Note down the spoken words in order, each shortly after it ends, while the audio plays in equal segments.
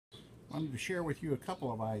Wanted to share with you a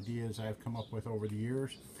couple of ideas I've come up with over the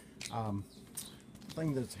years. The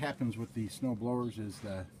thing that happens with these snow blowers is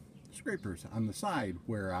the scrapers on the side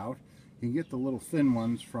wear out. You can get the little thin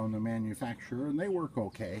ones from the manufacturer and they work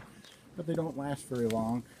okay, but they don't last very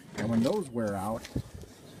long. And when those wear out,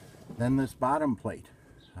 then this bottom plate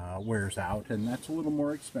wears out, and that's a little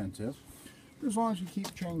more expensive. But as long as you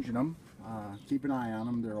keep changing them, keep an eye on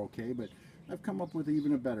them, they're okay. But I've come up with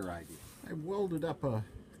even a better idea. I welded up a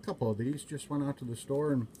couple of these. Just went out to the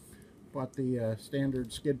store and bought the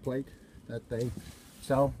standard skid plate that they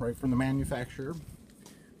sell right from the manufacturer,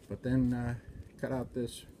 but then cut out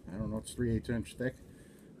this, I don't know, it's 3/8 inch thick,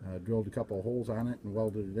 drilled a couple of holes on it and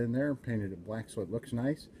welded it in there, painted it black so it looks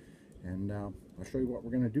nice, and I'll show you what we're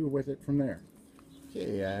going to do with it from there.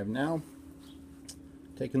 Okay, I've now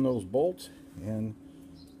taken those bolts and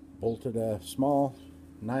bolted a small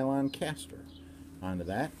nylon caster onto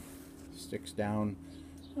that. Sticks down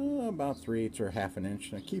about 3/8 or half an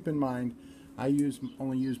inch. Now keep in mind, I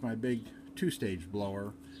only use my big 2-stage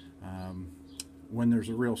blower when there's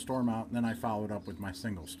a real storm out, and then I follow it up with my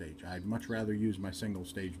single stage. I'd much rather use my single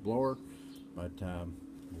stage blower, but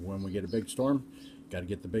when we get a big storm, got to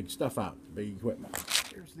get the big stuff out, the big equipment.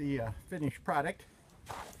 Here's the finished product.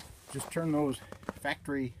 Just turn those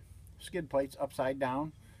factory skid plates upside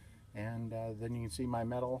down, and then you can see my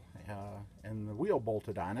metal and the wheel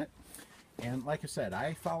bolted on it. And like I said,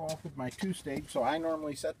 I follow up with my 2-stage, so I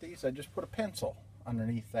normally set these, I just put a pencil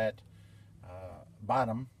underneath that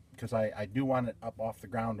bottom, because I do want it up off the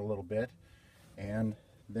ground a little bit, and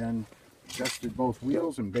then adjusted both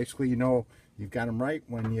wheels, and basically you know you've got them right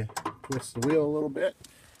when you twist the wheel a little bit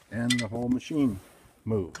and the whole machine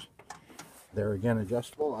moves. They're again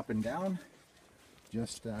adjustable up and down,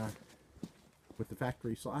 just with the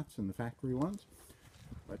factory slots and the factory ones.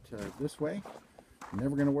 But this way, you're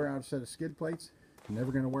never going to wear out a set of skid plates, you're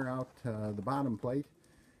never going to wear out the bottom plate,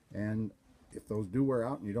 and if those do wear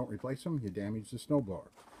out and you don't replace them, you damage the snowblower.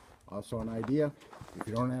 Also an idea, if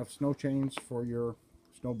you don't have snow chains for your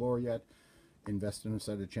snowblower yet, invest in a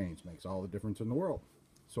set of chains. Makes all the difference in the world.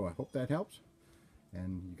 So I hope that helps,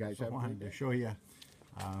 and you guys have wanted to show you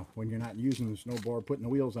when you're not using the snowblower, putting the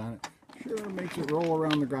wheels on it sure makes it roll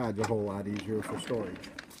around the garage a whole lot easier for storage.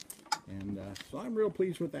 And so I'm real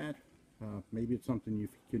pleased with that. Maybe it's something you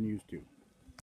can use too.